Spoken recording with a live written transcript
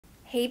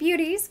Hey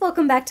beauties,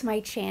 welcome back to my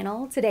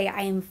channel. Today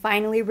I am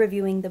finally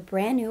reviewing the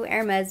brand new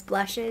Hermes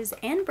blushes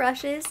and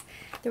brushes.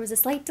 There was a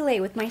slight delay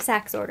with my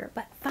Saks order,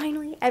 but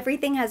finally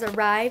everything has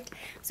arrived.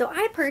 So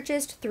I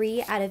purchased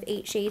 3 out of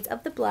 8 shades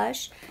of the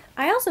blush.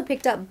 I also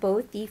picked up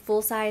both the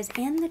full size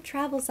and the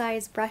travel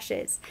size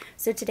brushes.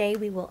 So today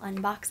we will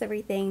unbox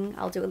everything.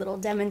 I'll do a little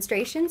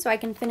demonstration so I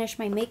can finish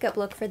my makeup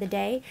look for the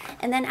day.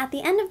 And then at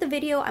the end of the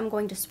video, I'm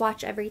going to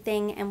swatch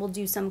everything and we'll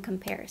do some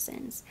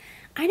comparisons.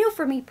 I know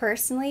for me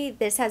personally,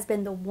 this has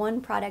been the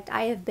one product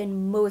I have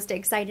been most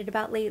excited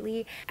about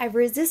lately. I've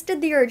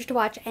resisted the urge to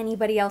watch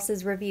anybody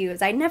else's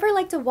reviews. I never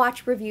like to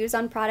watch reviews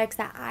on products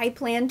that I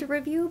plan to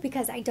review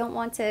because I don't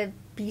want to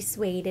be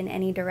swayed in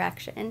any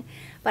direction.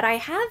 But I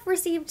have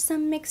received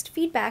some mixed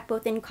feedback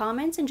both in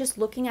comments and just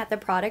looking at the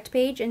product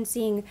page and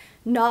seeing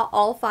not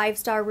all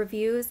 5-star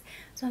reviews.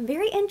 So I'm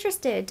very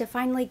interested to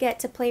finally get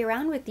to play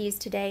around with these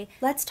today.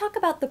 Let's talk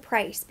about the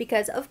price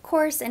because of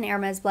course an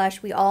Hermes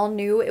blush we all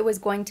knew it was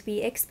going to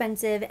be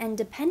expensive, and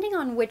depending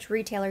on which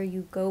retailer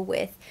you go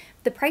with,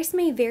 the price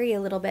may vary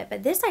a little bit,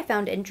 but this I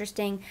found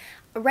interesting.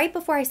 Right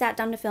before I sat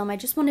down to film, I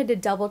just wanted to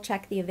double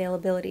check the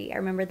availability. I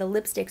remember the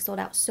lipsticks sold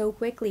out so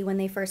quickly when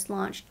they first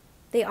launched.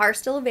 They are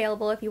still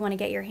available if you want to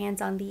get your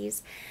hands on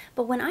these.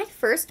 But when I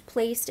first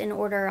placed an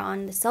order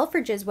on the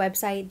Selfridges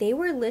website, they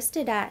were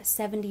listed at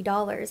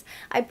 $70.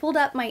 I pulled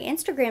up my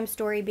Instagram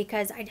story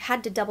because I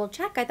had to double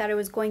check. I thought it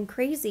was going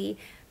crazy.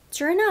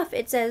 Sure enough,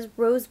 it says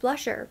Rose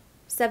Blusher,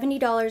 $70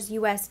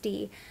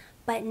 USD.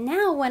 But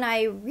now when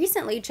I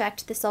recently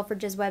checked the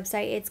Selfridges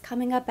website, it's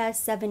coming up as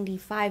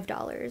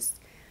 $75.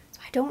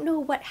 I don't know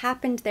what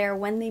happened there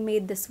when they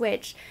made the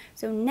switch.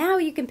 So now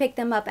you can pick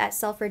them up at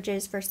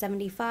Selfridges for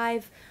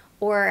 $75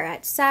 or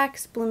at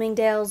Saks,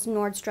 Bloomingdale's,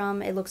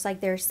 Nordstrom. It looks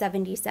like they're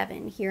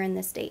 $77 here in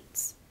the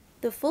States.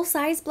 The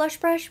full-size blush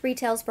brush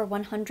retails for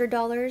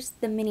 $100.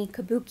 The mini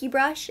kabuki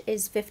brush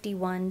is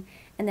 $51.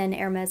 And then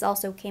Hermes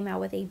also came out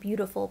with a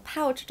beautiful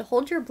pouch to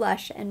hold your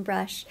blush and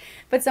brush.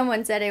 But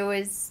someone said it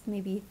was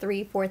maybe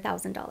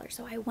 $3,000–$4,000.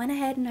 So I went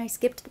ahead and I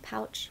skipped the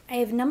pouch. I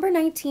have number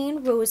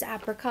 19 Rose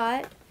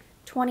Apricot,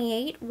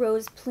 28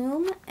 Rose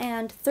Plume,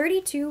 and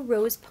 32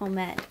 Rose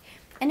Pomade.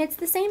 And it's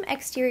the same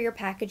exterior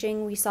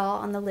packaging we saw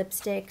on the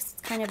lipsticks.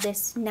 It's kind of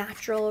this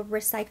natural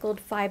recycled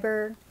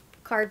fiber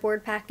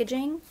cardboard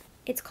packaging.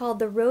 It's called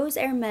the Rose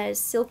Hermes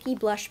Silky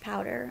Blush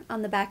Powder.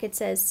 On the back it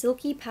says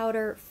Silky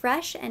Powder,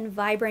 Fresh and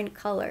Vibrant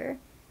Color.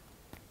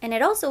 And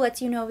it also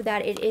lets you know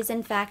that it is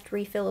in fact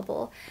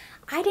refillable.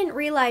 I didn't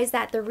realize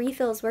that the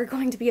refills were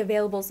going to be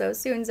available so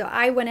soon, so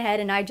I went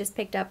ahead and I just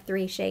picked up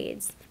 3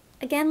 shades.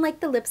 Again, like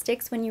the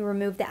lipsticks, when you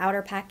remove the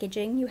outer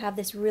packaging, you have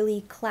this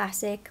really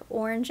classic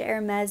orange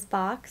Hermes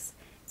box.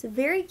 It's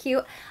very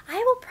cute. I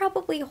will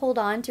probably hold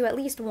on to at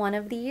least one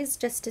of these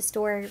just to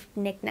store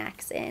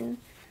knickknacks in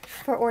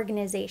for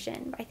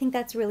organization. I think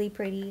that's really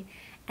pretty.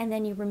 And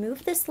then you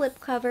remove the slip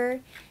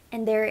cover,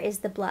 and there is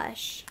the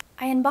blush.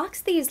 I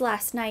unboxed these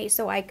last night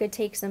so I could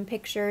take some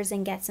pictures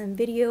and get some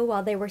video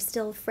while they were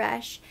still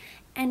fresh.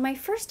 And my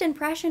first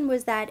impression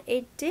was that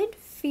it did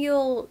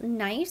feel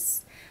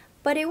nice,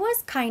 but it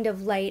was kind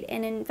of light,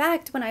 and in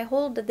fact, when I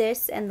hold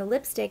this and the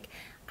lipstick,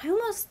 I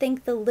almost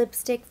think the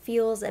lipstick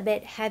feels a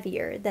bit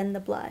heavier than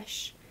the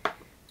blush. So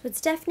it's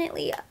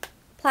definitely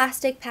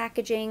plastic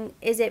packaging.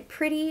 Is it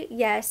pretty?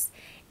 Yes.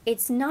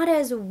 It's not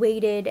as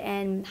weighted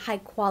and high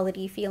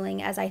quality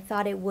feeling as I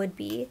thought it would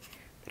be,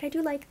 but I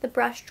do like the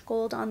brushed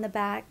gold on the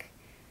back.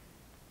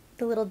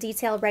 The little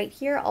detail right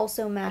here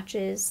also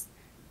matches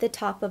the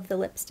top of the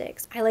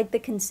lipsticks. I like the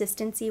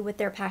consistency with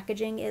their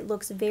packaging. It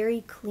looks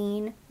very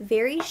clean,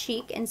 very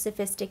chic and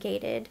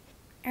sophisticated.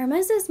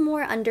 Hermes is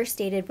more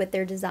understated with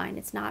their design.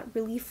 It's not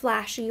really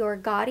flashy or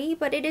gaudy,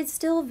 but it is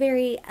still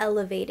very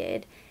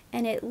elevated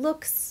and it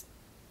looks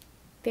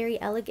very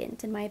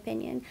elegant in my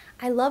opinion.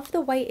 I love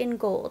the white and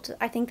gold.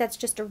 I think that's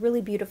just a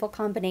really beautiful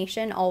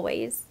combination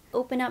always.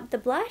 Open up the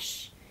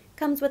blush.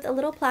 Comes with a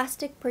little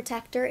plastic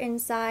protector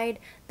inside.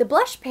 The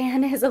blush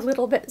pan is a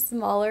little bit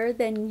smaller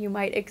than you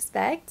might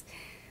expect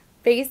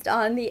based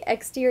on the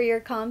exterior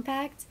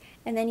compact.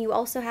 And then you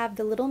also have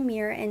the little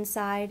mirror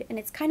inside, and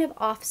it's kind of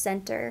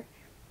off-center.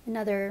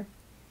 Another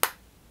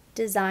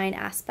design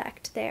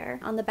aspect there.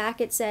 On the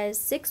back it says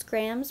 6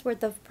 grams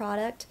worth of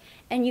product,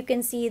 and you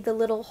can see the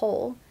little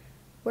hole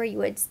where you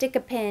would stick a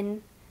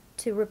pin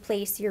to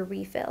replace your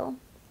refill.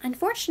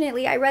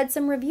 Unfortunately, I read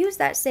some reviews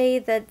that say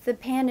that the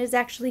pan is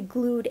actually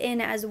glued in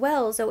as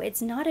well, so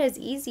it's not as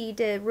easy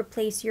to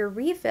replace your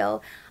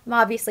refill. I'm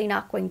obviously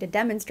not going to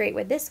demonstrate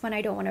with this one.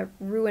 I don't want to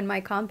ruin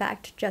my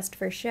compact just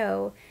for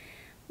show.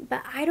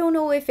 But I don't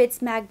know if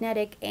it's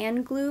magnetic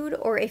and glued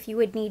or if you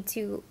would need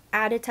to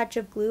add a touch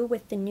of glue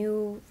with the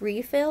new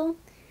refill.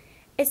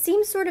 It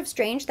seems sort of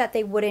strange that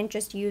they wouldn't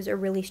just use a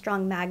really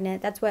strong magnet.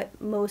 That's what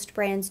most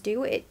brands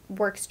do. It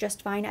works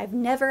just fine. I've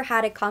never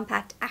had a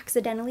compact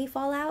accidentally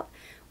fall out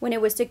when it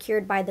was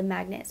secured by the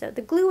magnet. So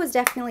the glue was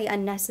definitely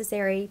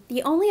unnecessary.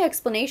 The only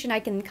explanation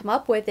I can come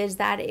up with is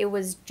that it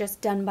was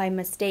just done by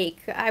mistake.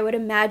 I would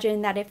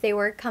imagine that if they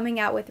were coming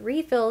out with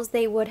refills,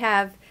 they would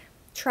have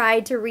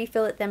tried to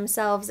refill it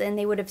themselves and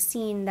they would have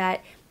seen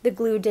that the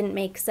glue didn't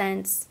make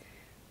sense.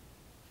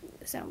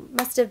 So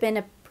must have been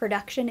a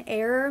production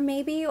error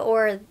maybe,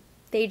 or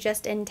they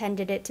just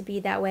intended it to be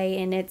that way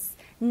and it's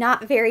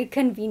not very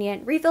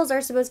convenient. Refills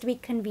are supposed to be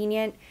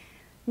convenient,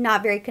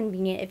 not very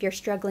convenient if you're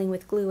struggling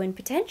with glue and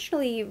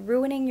potentially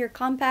ruining your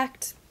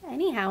compact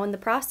anyhow in the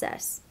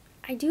process.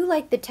 I do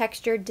like the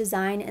textured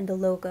design and the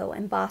logo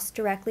embossed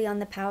directly on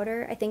the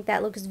powder. I think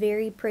that looks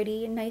very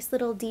pretty, nice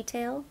little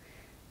detail,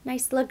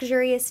 nice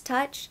luxurious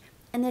touch.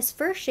 And this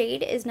first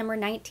shade is number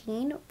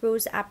 19,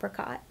 Rose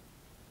Apricot.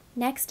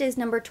 Next is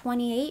number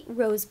 28,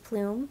 Rose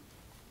Plume.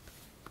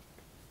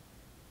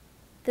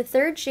 The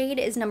third shade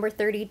is number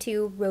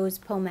 32, Rose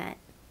Pomette.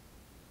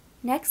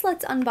 Next,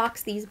 let's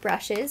unbox these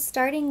brushes,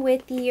 starting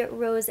with the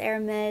Rose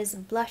Hermes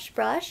Blush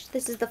Brush.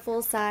 This is the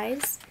full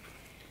size.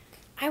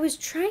 I was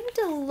trying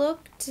to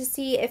look to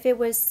see if it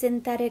was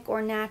synthetic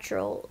or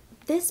natural.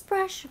 This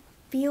brush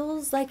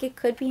feels like it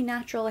could be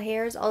natural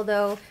hairs,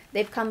 although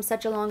they've come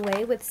such a long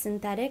way with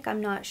synthetic,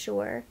 I'm not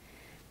sure.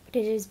 But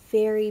it is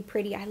very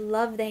pretty. I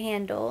love the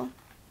handle.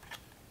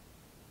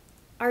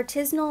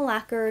 Artisanal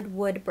lacquered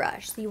wood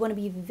brush. So you want to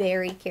be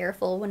very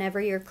careful whenever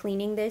you're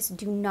cleaning this.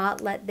 Do not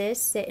let this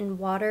sit in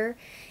water.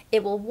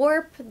 It will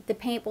warp, the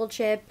paint will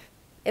chip,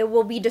 it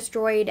will be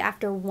destroyed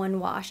after one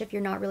wash if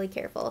you're not really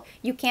careful.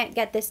 You can't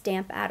get this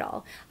damp at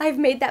all. I've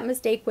made that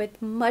mistake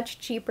with much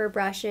cheaper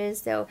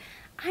brushes, so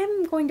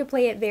I'm going to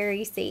play it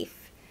very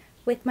safe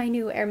with my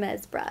new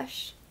Hermes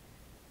brush.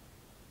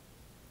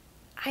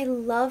 I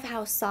love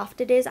how soft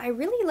it is. I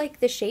really like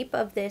the shape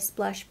of this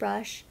blush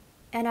brush,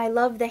 and I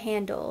love the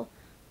handle.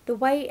 The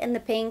white and the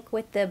pink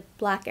with the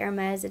black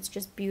Hermes, it's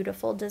just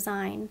beautiful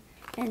design.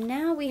 And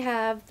now we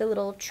have the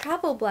little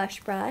travel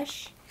blush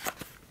brush.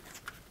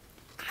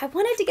 I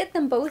wanted to get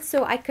them both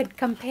so I could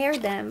compare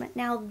them.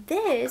 Now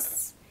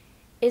this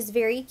is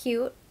very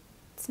cute.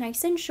 It's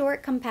nice and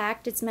short,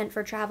 compact. It's meant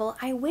for travel.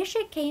 I wish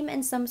it came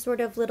in some sort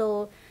of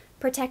little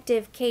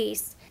protective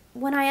case.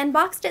 When I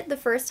unboxed it the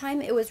first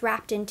time, it was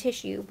wrapped in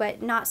tissue,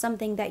 but not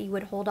something that you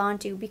would hold on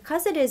to.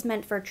 Because it is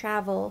meant for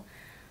travel,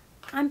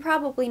 I'm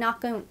probably not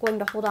going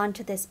to hold on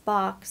to this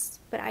box,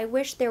 but I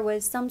wish there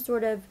was some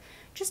sort of,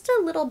 just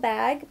a little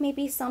bag,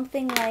 maybe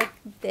something like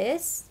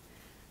this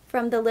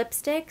from the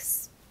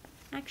lipsticks.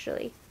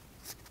 Actually,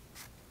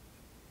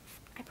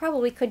 I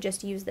probably could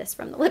just use this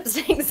from the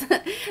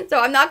lipsticks, so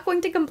I'm not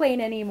going to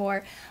complain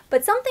anymore.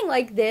 But something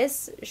like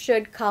this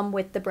should come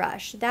with the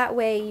brush. That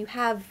way you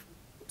have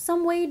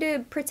some way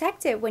to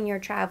protect it when you're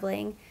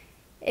traveling.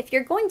 If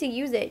you're going to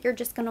use it, you're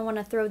just going to want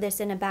to throw this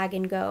in a bag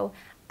and go.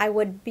 I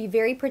would be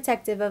very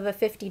protective of a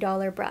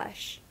 $50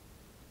 brush.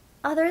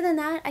 Other than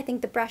that, I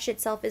think the brush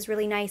itself is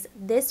really nice.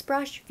 This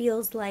brush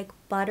feels like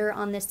butter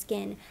on the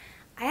skin.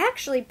 I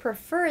actually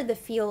prefer the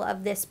feel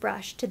of this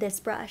brush to this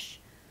brush.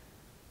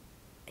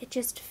 It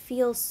just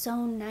feels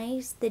so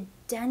nice. The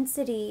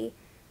density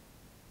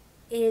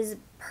is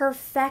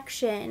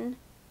perfection.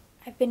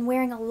 I've been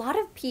wearing a lot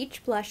of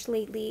peach blush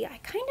lately. I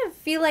kind of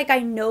feel like I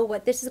know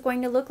what this is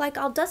going to look like.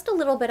 I'll dust a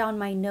little bit on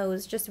my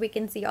nose just so we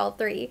can see all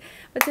three.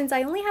 But since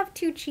I only have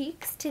 2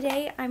 cheeks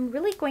today, I'm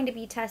really going to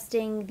be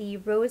testing the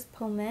Rose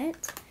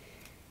Pomette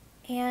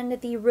and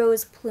the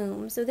Rose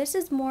Plume. So this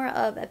is more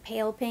of a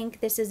pale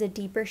pink. This is a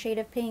deeper shade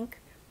of pink.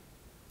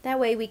 That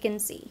way we can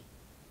see.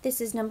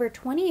 This is number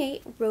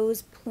 28,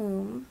 Rose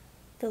Plume,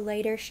 the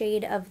lighter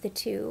shade of the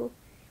two.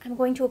 I'm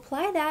going to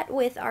apply that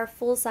with our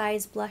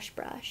full-size blush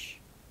brush.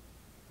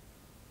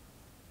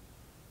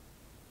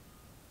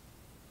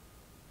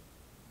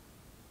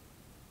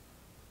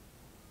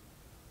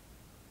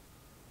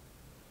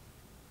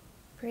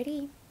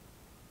 Pretty.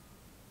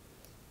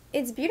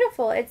 It's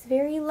beautiful. It's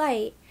very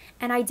light.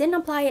 And I didn't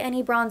apply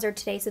any bronzer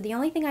today, so the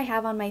only thing I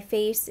have on my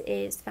face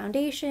is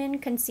foundation,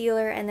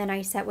 concealer, and then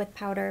I set with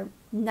powder.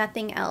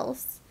 Nothing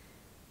else.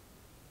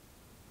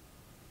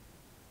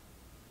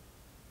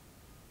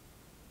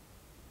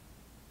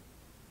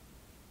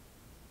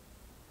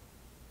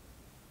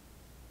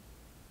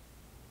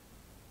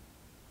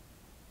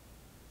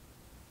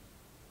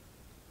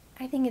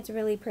 I think it's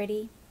really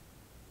pretty.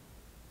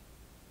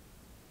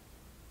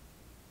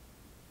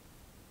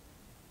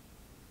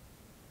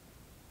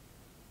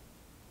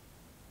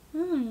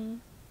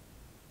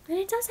 And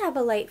it does have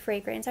a light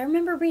fragrance. I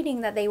remember reading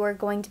that they were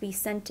going to be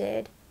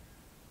scented.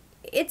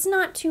 It's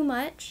not too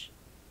much,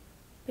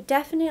 but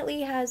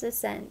definitely has a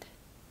scent.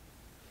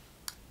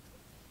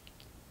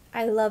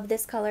 I love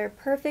this color.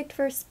 Perfect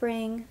for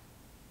spring.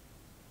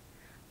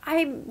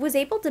 I was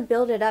able to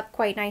build it up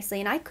quite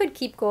nicely, and I could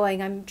keep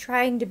going. I'm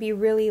trying to be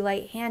really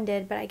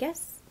light-handed, but I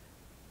guess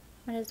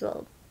might as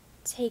well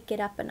take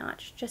it up a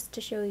notch just to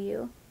show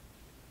you.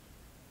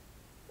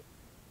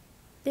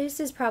 This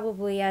is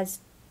probably as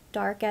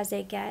dark as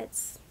it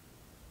gets.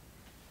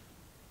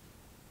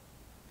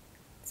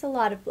 It's a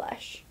lot of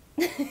blush.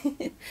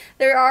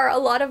 There are a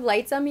lot of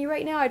lights on me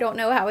right now. I don't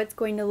know how it's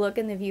going to look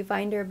in the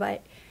viewfinder,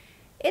 but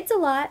it's a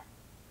lot.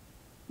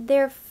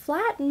 They're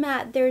flat and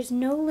matte. There's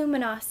no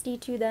luminosity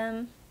to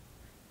them.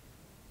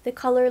 The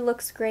color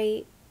looks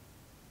great.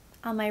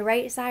 On my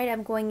right side,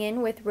 I'm going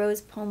in with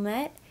Rose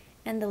Palmette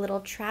and the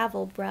little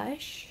travel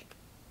brush.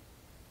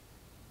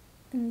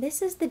 And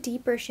this is the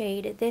deeper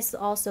shade. This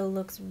also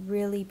looks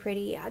really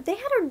pretty. They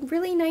had a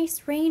really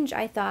nice range,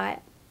 I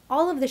thought.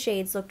 All of the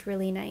shades looked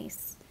really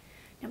nice.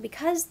 Now,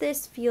 because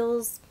this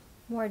feels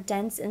more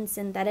dense and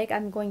synthetic,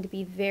 I'm going to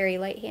be very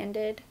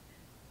light-handed.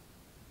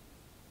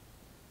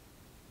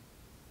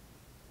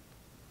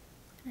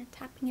 Kind of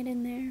tapping it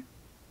in there.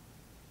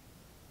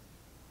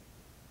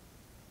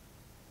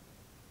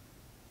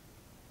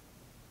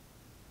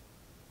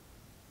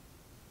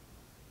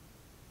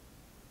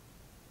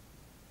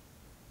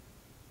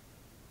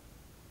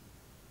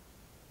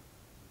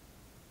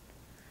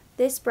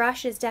 This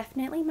brush is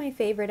definitely my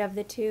favorite of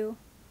the two.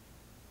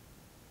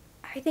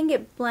 I think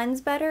it blends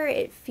better,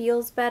 it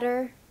feels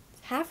better.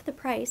 It's half the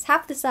price,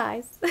 half the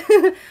size,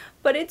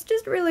 but it's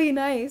just really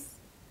nice.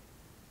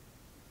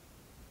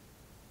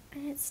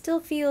 And it still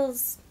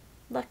feels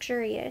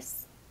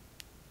luxurious.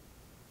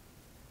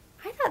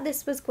 I thought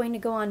this was going to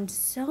go on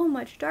so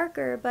much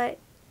darker, but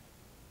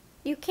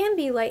you can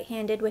be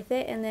light-handed with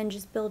it and then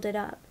just build it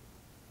up.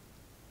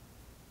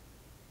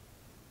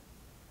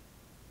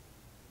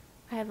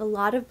 I have a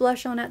lot of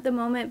blush on at the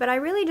moment, but I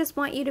really just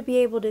want you to be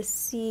able to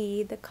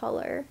see the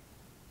color.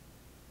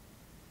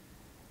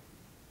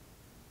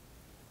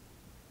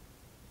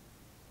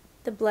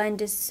 The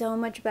blend is so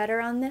much better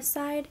on this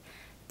side.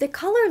 The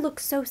color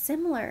looks so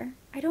similar.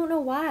 I don't know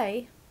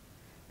why,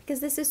 because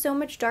this is so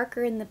much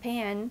darker in the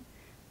pan,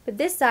 but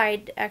this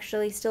side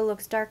actually still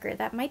looks darker.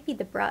 That might be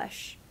the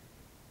brush,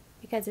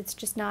 because it's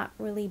just not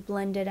really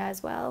blended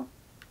as well.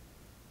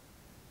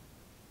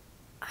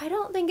 I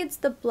don't think it's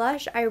the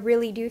blush, I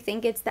really do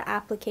think it's the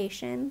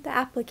application, the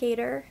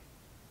applicator.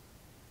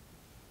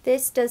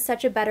 This does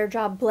such a better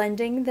job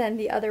blending than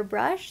the other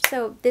brush,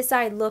 so this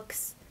side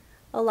looks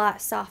a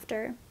lot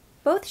softer.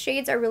 Both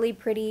shades are really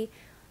pretty.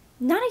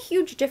 Not a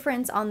huge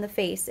difference on the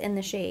face in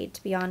the shade,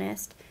 to be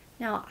honest.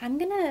 Now, I'm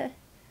gonna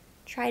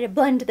try to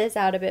blend this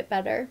out a bit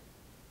better.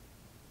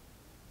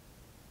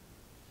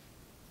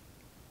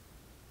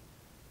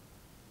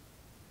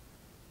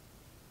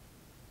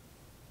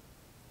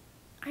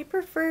 I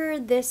prefer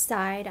this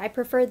side. I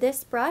prefer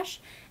this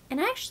brush, and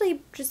I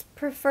actually just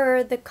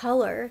prefer the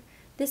color.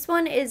 This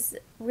one is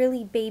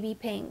really baby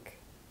pink.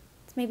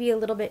 It's maybe a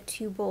little bit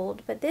too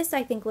bold, but this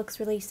I think looks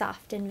really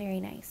soft and very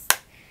nice.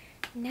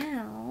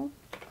 Now,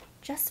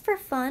 just for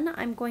fun,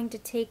 I'm going to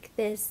take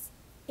this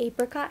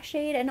apricot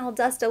shade and I'll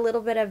dust a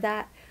little bit of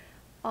that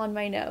on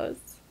my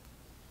nose.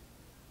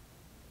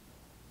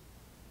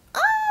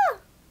 Ah!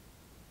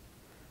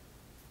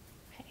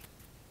 Okay.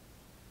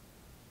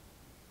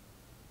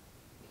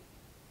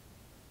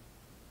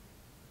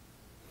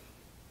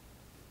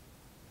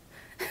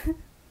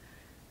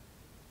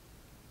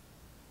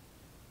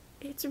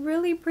 It's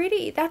really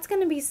pretty. That's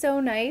going to be so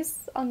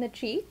nice on the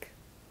cheek.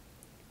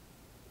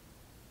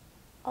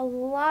 A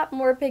lot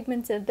more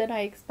pigmented than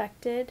I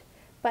expected,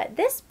 but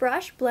this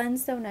brush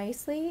blends so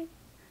nicely.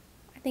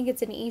 I think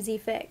it's an easy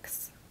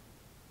fix.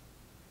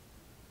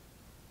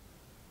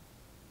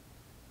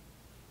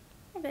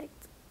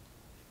 Perfect.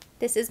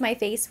 This is my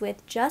face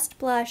with just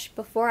blush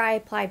before I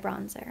apply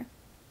bronzer.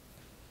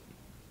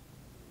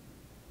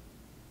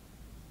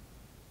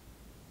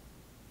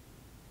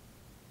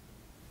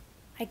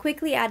 I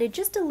quickly added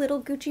just a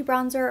little Gucci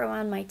bronzer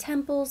around my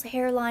temples,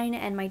 hairline,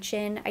 and my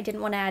chin. I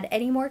didn't want to add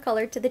any more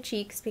color to the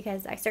cheeks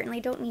because I certainly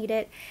don't need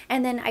it.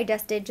 And then I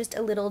dusted just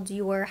a little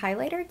Dior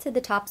highlighter to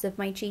the tops of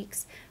my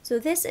cheeks. So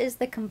this is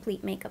the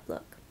complete makeup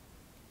look.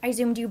 I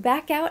zoomed you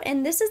back out,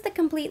 and this is the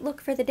complete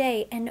look for the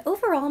day. And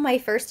overall, my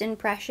first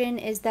impression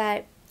is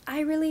that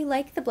I really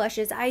like the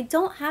blushes. I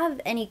don't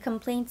have any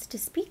complaints to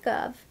speak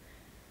of.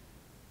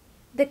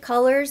 The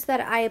colors that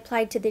I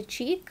applied to the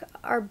cheek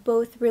are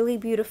both really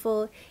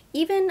beautiful.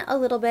 Even a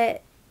little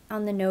bit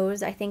on the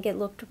nose, I think it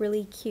looked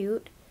really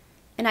cute.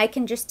 And I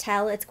can just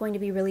tell it's going to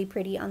be really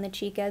pretty on the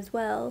cheek as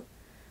well.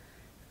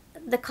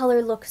 The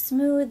color looks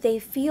smooth. They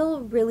feel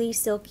really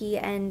silky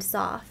and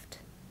soft.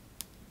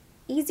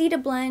 Easy to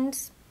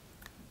blend.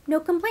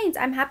 No complaints.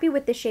 I'm happy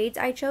with the shades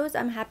I chose.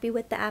 I'm happy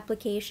with the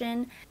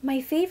application.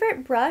 My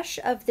favorite brush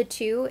of the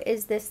two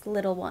is this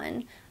little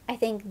one. I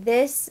think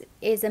this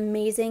is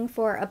amazing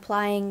for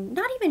applying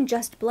not even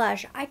just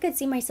blush. I could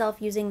see myself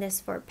using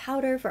this for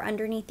powder, for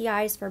underneath the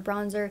eyes, for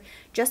bronzer,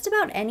 just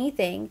about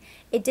anything.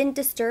 It didn't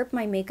disturb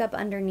my makeup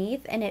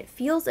underneath, and it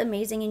feels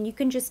amazing, and you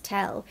can just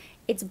tell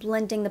it's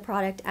blending the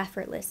product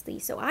effortlessly.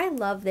 So I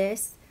love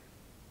this.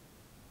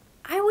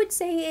 I would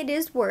say it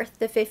is worth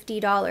the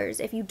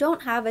 $50. If you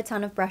don't have a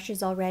ton of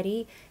brushes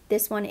already,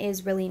 this one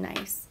is really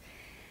nice.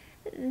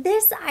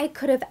 This I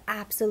could have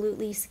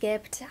absolutely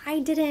skipped. I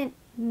didn't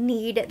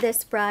need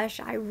this brush.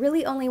 I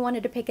really only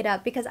wanted to pick it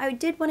up because I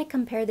did want to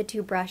compare the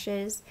two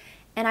brushes,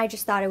 and I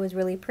just thought it was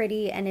really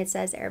pretty, and it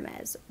says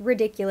Hermes.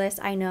 Ridiculous,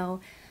 I know.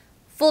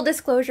 Full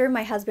disclosure,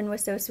 my husband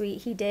was so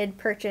sweet. He did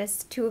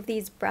purchase two of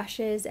these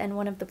brushes and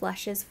one of the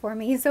blushes for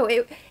me, so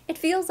it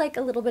feels like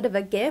a little bit of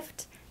a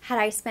gift. Had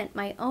I spent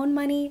my own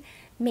money,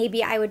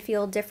 maybe I would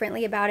feel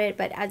differently about it,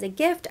 but as a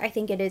gift, I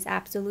think it is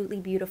absolutely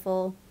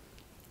beautiful.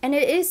 And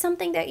it is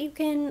something that you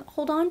can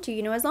hold on to,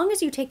 you know, as long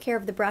as you take care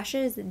of the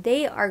brushes,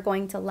 they are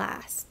going to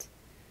last.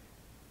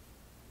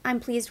 I'm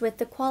pleased with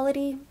the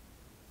quality,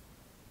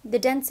 the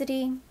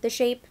density, the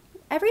shape.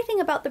 Everything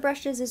about the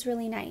brushes is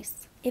really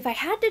nice. If I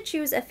had to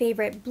choose a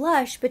favorite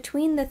blush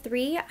between the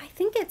three, I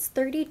think it's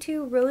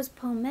 32 Rose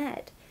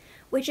Pomade,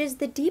 which is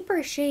the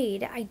deeper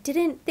shade. I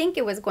didn't think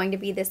it was going to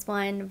be this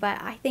one,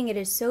 but I think it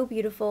is so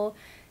beautiful.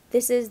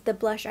 This is the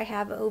blush I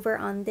have over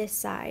on this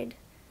side.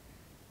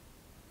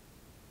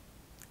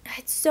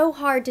 It's so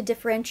hard to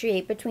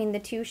differentiate between the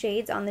two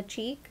shades on the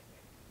cheek,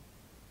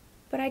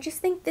 but I just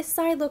think this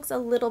side looks a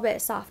little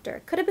bit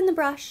softer. Could have been the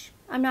brush,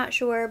 I'm not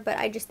sure, but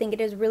I just think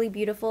it is really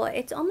beautiful.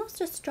 It's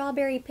almost a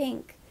strawberry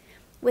pink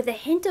with a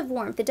hint of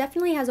warmth. It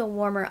definitely has a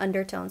warmer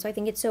undertone, so I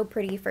think it's so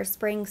pretty for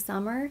spring,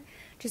 summer.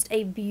 Just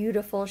a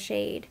beautiful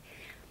shade.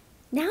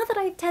 Now that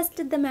I've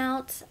tested them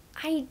out,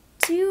 I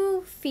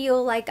do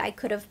feel like I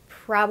could have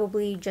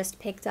probably just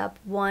picked up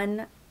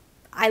one.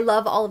 I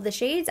love all of the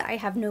shades, I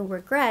have no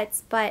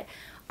regrets, but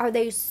are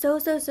they so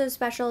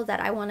special that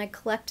I want to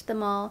collect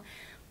them all?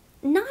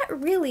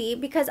 Not really,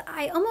 because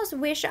I almost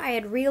wish I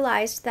had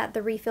realized that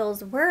the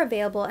refills were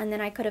available, and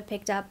then I could have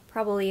picked up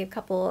probably a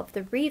couple of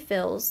the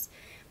refills,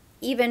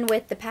 even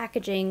with the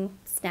packaging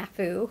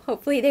snafu.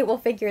 Hopefully they will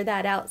figure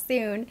that out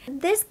soon.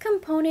 This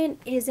component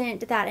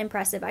isn't that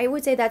impressive. I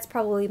would say that's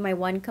probably my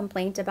one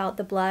complaint about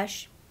the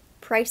blush.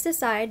 Price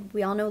aside,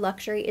 we all know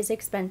luxury is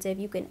expensive.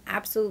 You can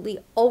absolutely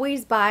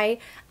always buy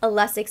a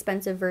less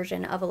expensive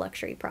version of a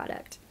luxury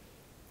product.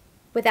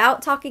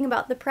 Without talking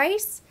about the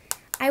price,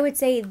 I would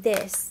say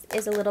this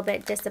is a little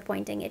bit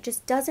disappointing. It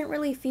just doesn't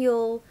really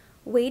feel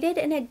weighted,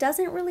 and it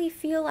doesn't really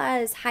feel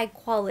as high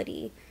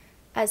quality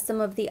as some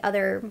of the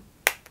other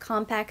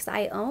compacts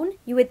I own.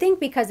 You would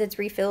think because it's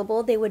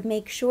refillable, they would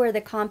make sure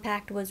the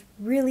compact was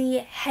really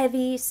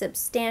heavy,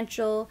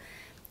 substantial,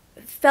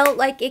 felt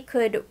like it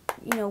could,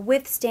 you know,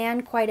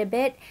 withstand quite a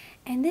bit,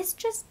 and this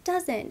just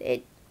doesn't.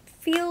 It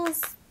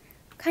feels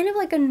kind of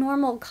like a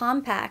normal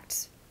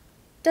compact.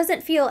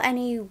 Doesn't feel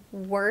any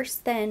worse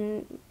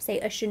than, say,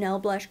 a Chanel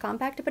blush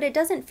compact, but it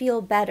doesn't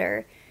feel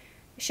better.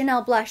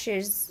 Chanel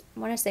blushes, I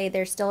want to say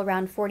they're still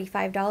around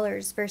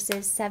 $45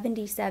 versus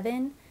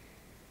 $77.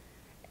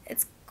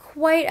 It's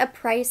quite a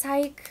price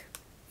hike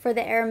for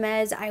the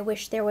Hermes. I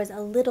wish there was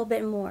a little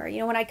bit more. You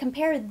know, when I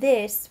compare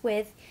this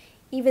with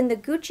even the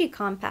Gucci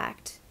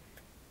compact,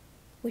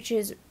 which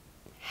is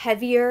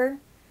heavier,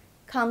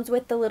 comes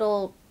with the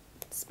little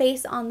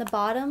space on the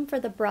bottom for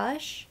the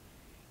brush.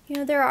 You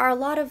know, there are a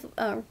lot of,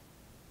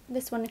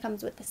 this one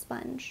comes with the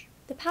sponge.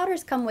 The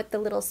powders come with the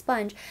little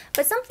sponge,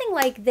 but something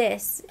like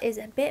this is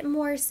a bit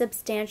more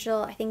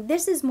substantial. I think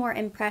this is more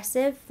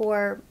impressive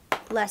for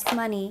less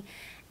money.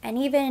 And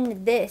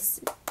even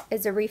this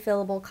is a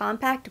refillable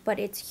compact, but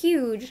it's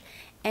huge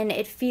and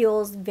it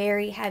feels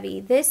very heavy.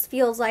 This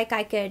feels like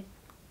I could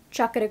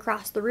chuck it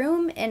across the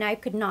room and I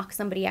could knock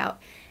somebody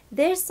out.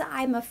 This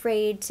I'm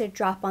afraid to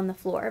drop on the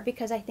floor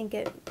because I think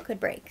it could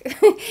break.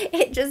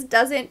 It just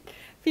doesn't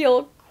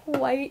feel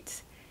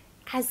quite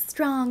as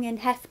strong and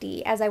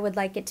hefty as I would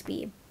like it to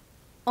be.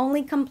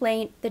 Only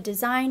complaint, the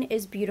design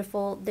is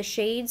beautiful, the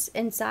shades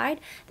inside,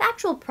 the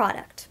actual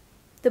product,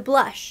 the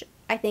blush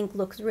I think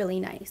looks really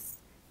nice.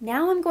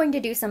 Now I'm going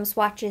to do some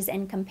swatches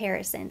and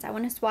comparisons. I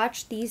want to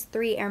swatch these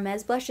three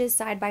Hermes blushes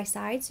side by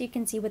side so you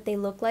can see what they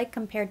look like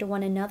compared to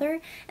one another.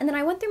 And then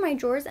I went through my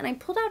drawers and I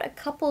pulled out a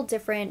couple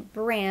different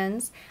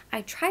brands.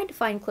 I tried to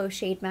find close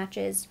shade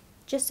matches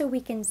just so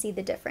we can see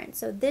the difference.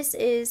 So this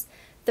is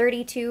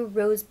 32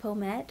 Rose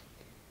Pomade.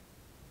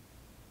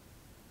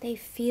 They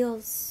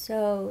feel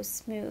so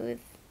smooth.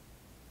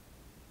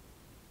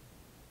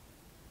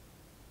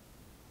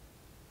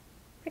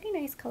 Pretty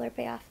nice color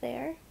payoff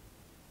there.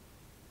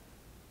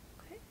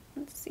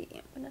 Let's see,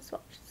 I'm going to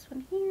swatch this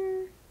one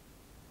here.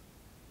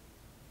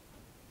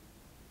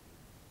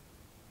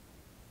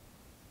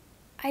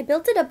 I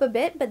built it up a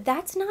bit, but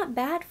that's not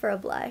bad for a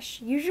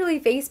blush. Usually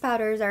face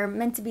powders are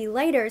meant to be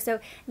lighter, so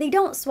they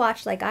don't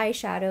swatch like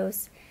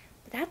eyeshadows,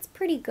 but that's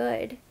pretty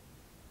good.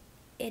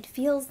 It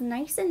feels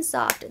nice and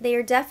soft. They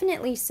are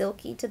definitely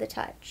silky to the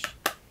touch.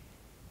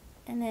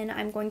 And then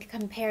I'm going to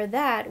compare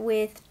that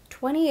with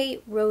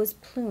 28 Rose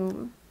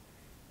Plume.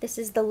 This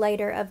is the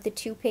lighter of the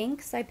two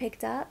pinks I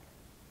picked up.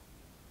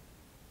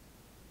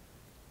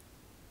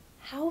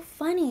 How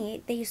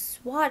funny, they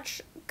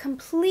swatch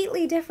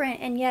completely different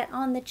and yet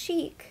on the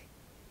cheek,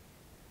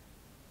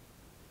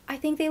 I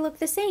think they look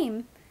the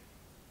same.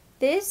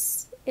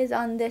 This is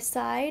on this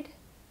side,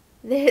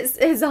 this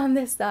is on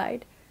this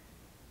side.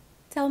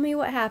 Tell me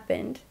what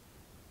happened.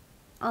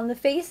 On the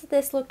face,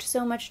 this looked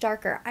so much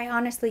darker. I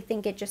honestly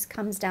think it just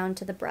comes down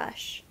to the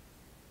brush.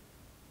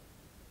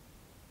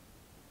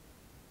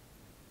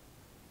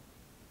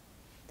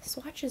 The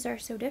swatches are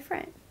so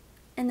different.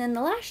 And then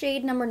the last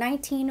shade, number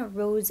 19,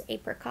 Rose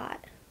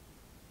Apricot.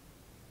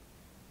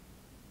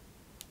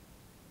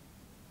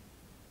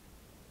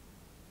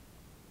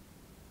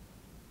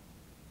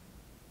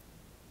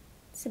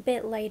 It's a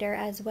bit lighter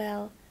as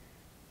well.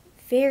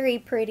 very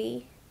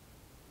pretty.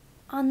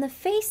 On the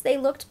face, they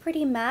looked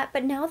pretty matte,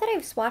 but now that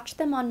I've swatched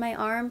them on my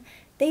arm,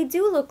 they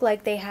do look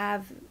like they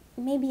have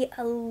maybe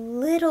a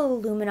little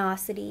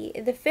luminosity.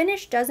 The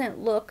finish doesn't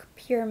look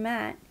pure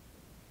matte.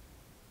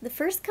 The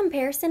first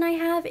comparison I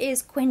have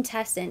is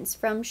Quintessence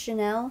from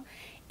Chanel.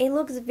 It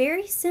looks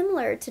very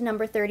similar to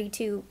number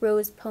 32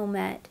 Rose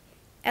Pommette,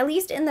 at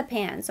least in the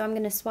pan, so I'm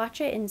going to swatch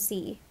it and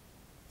see.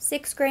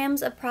 6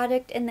 grams of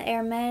product in the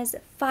Hermes,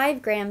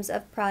 5 grams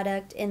of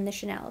product in the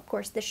Chanel. Of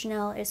course, the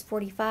Chanel is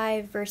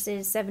 45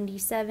 versus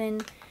 77.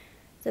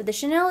 So the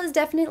Chanel is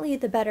definitely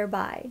the better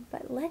buy.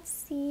 But let's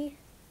see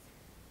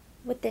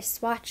what this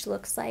swatch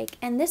looks like.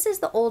 And this is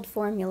the old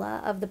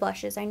formula of the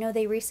blushes. I know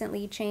they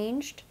recently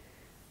changed.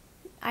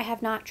 I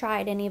have not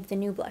tried any of the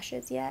new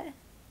blushes yet.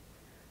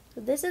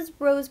 So this is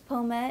Rose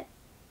Pommette,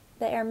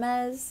 the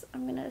Hermes.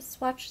 I'm going to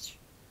swatch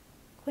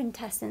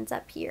Quintessence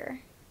up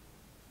here.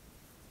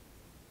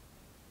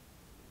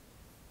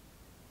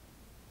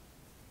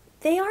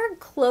 They are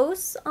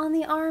close on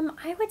the arm.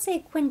 I would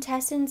say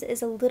Quintessence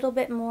is a little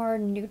bit more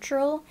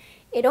neutral.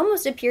 It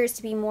almost appears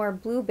to be more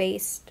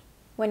blue-based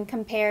when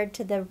compared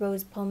to the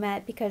Rose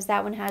Pommette because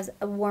that one has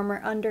a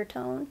warmer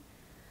undertone.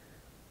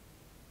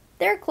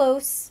 They're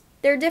close.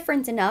 They're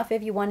different enough.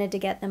 If you wanted to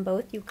get them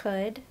both, you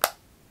could.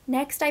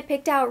 Next, I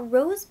picked out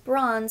Rose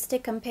Bronze to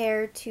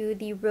compare to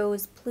the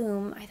Rose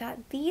Plume. I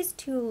thought these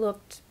two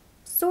looked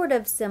sort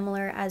of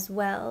similar as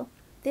well.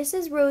 This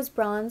is Rose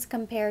Bronze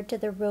compared to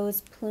the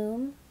Rose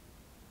Plume.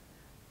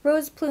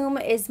 Rose Plume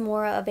is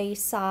more of a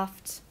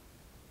soft,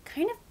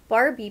 kind of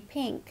Barbie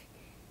pink.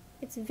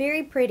 It's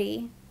very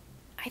pretty.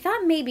 I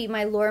thought maybe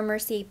my Laura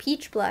Mercier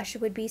Peach Blush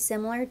would be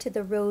similar to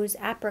the Rose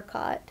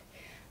Apricot,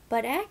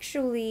 but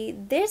actually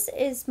this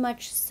is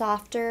much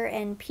softer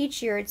and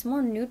peachier. It's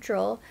more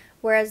neutral,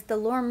 whereas the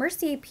Laura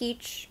Mercier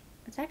Peach,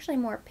 it's actually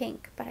more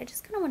pink, but I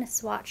just kind of want to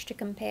swatch to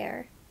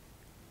compare.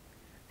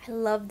 I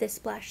love this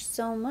blush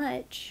so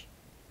much.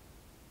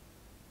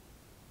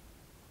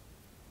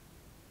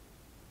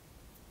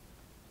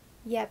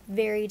 Yep,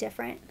 very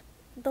different.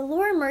 The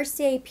Laura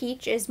Mercier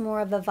Peach is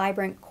more of a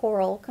vibrant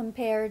coral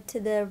compared to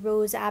the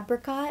Rose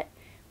Apricot,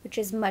 which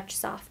is much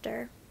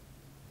softer.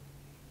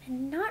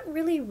 And not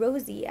really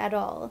rosy at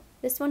all.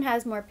 This one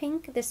has more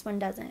pink, this one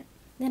doesn't.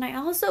 Then I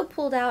also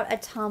pulled out a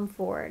Tom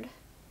Ford,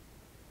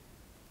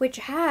 which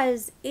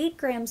has 8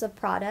 grams of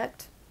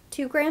product,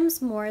 2 grams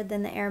more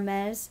than the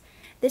Hermes.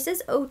 This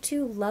is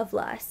O2 Love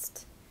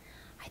Lust.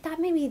 I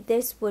thought maybe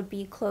this would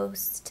be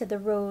close to the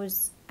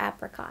Rose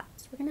Apricot.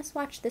 So we're going to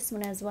swatch this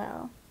one as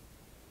well.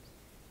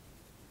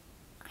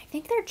 I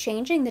think they're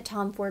changing the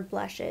Tom Ford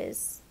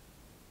blushes.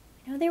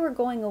 I know they were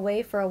going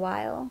away for a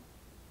while.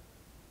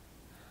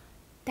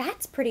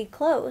 That's pretty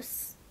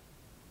close.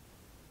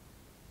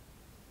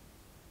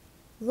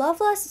 Love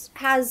Lust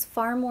has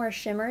far more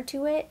shimmer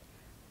to it,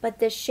 but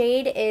the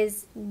shade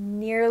is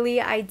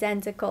nearly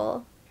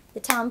identical. The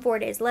Tom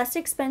Ford is less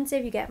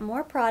expensive, you get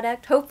more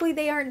product. Hopefully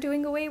they aren't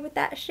doing away with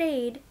that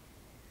shade.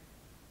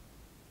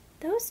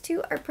 Those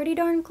two are pretty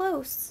darn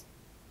close.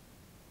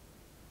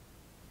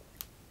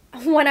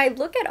 When I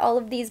look at all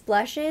of these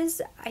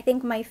blushes, I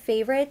think my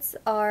favorites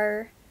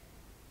are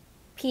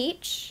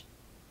Peach,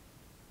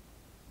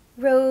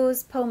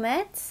 Rose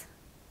Pommette,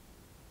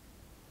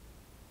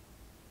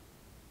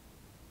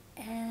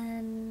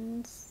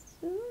 and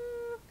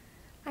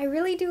I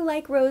really do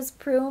like Rose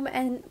Plume,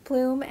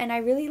 and I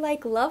really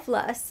like Love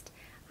Lust.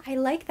 I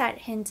like that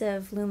hint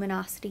of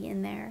luminosity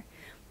in there.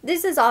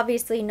 This is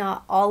obviously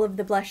not all of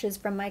the blushes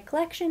from my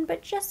collection,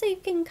 but just so you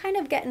can kind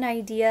of get an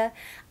idea,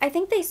 I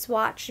think they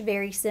swatch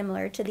very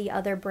similar to the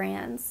other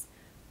brands.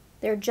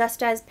 They're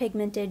just as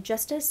pigmented,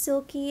 just as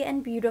silky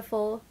and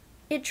beautiful.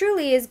 It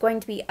truly is going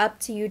to be up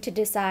to you to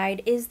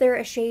decide, is there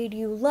a shade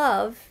you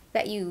love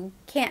that you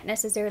can't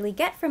necessarily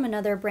get from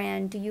another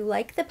brand? Do you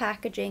like the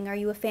packaging? Are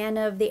you a fan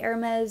of the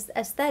Hermes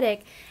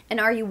aesthetic? And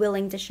are you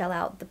willing to shell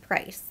out the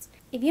price?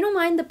 If you don't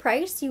mind the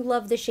price, you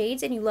love the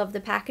shades, and you love the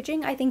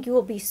packaging, I think you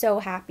will be so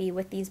happy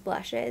with these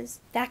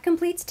blushes. That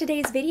completes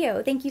today's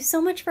video. Thank you so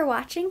much for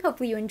watching.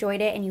 Hopefully you enjoyed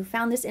it and you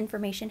found this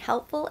information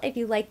helpful. If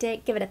you liked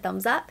it, give it a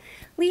thumbs up.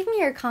 Leave me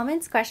your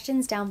comments,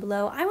 questions down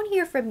below. I want to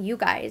hear from you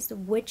guys.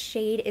 Which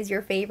shade is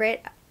your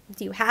favorite?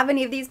 Do you have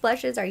any of these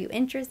blushes? Are you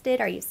interested?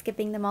 Are you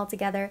skipping them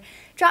altogether?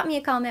 Drop me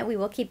a comment. We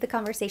will keep the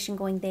conversation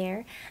going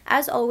there.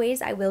 As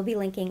always, I will be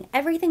linking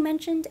everything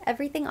mentioned.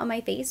 Everything on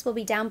my face will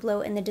be down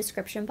below in the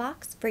description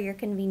box for your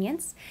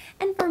convenience.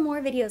 And for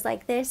more videos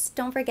like this,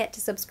 don't forget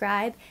to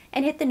subscribe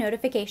and hit the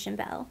notification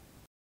bell.